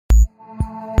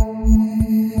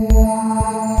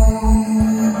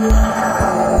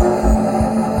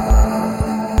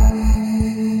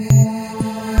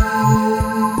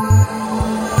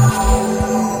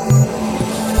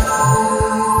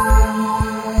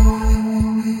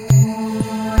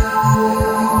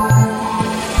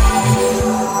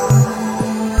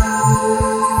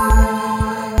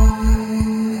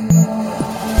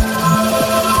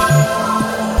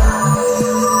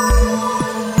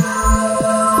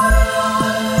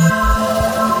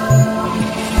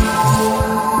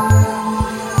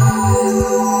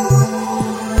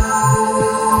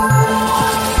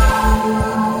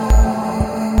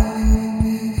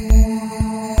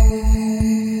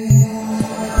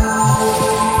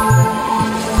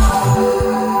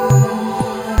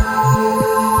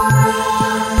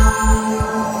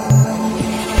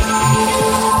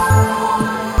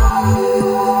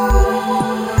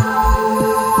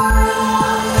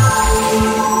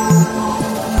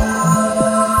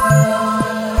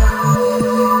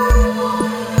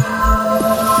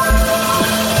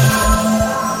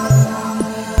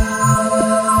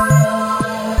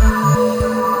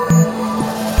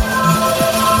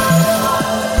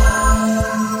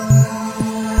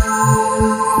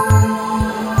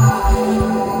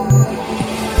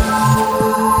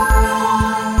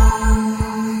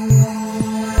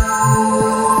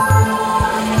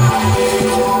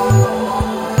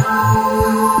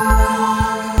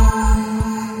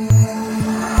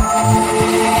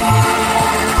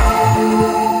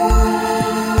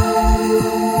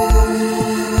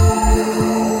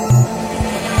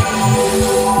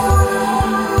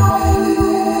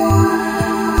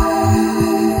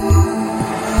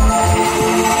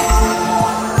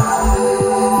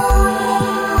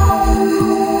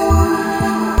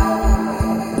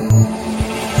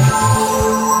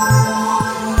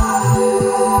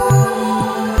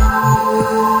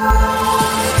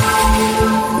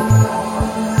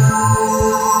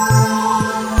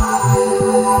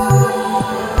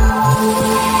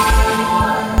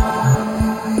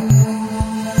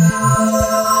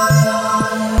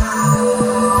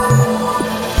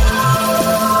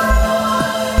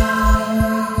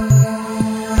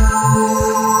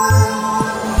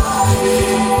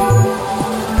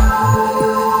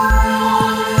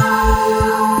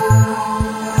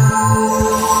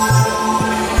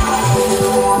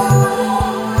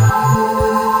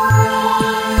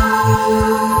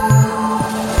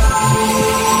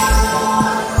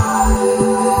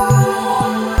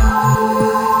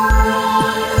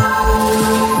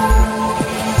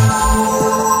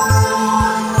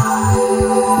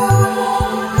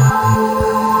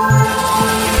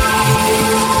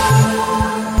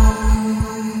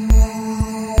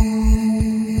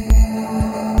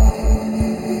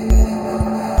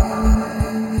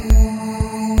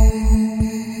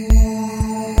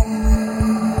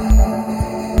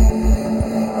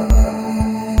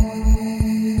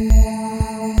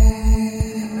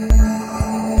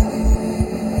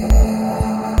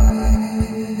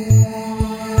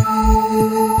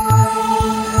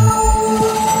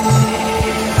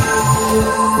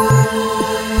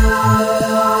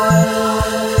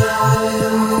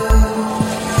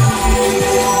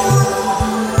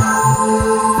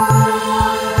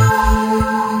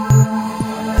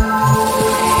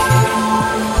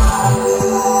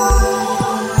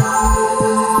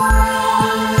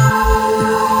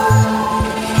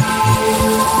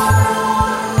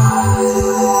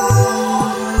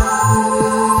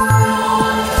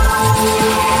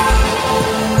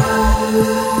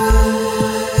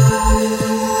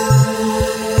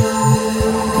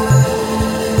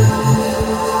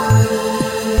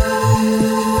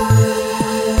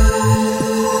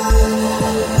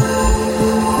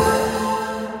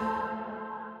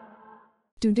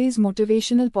Today's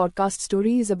motivational podcast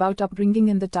story is about upbringing,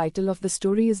 and the title of the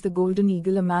story is The Golden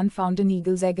Eagle. A man found an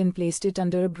eagle's egg and placed it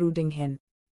under a brooding hen.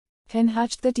 Hen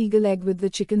hatched that eagle egg with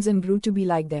the chickens and grew to be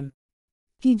like them.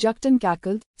 He jucked and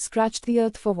cackled, scratched the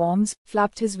earth for worms,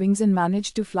 flapped his wings and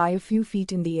managed to fly a few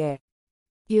feet in the air.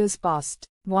 Years passed.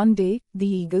 One day, the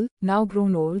eagle, now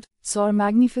grown old, saw a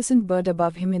magnificent bird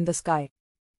above him in the sky.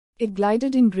 It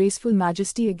glided in graceful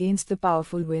majesty against the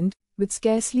powerful wind, with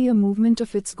scarcely a movement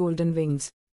of its golden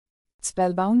wings.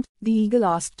 Spellbound, the eagle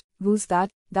asked, "Who's that?"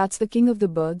 "That's the king of the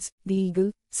birds, the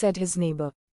eagle," said his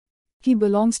neighbor. "He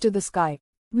belongs to the sky.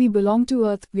 We belong to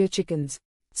earth, we're chickens."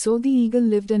 So the eagle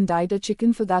lived and died a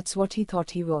chicken, for that's what he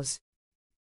thought he was.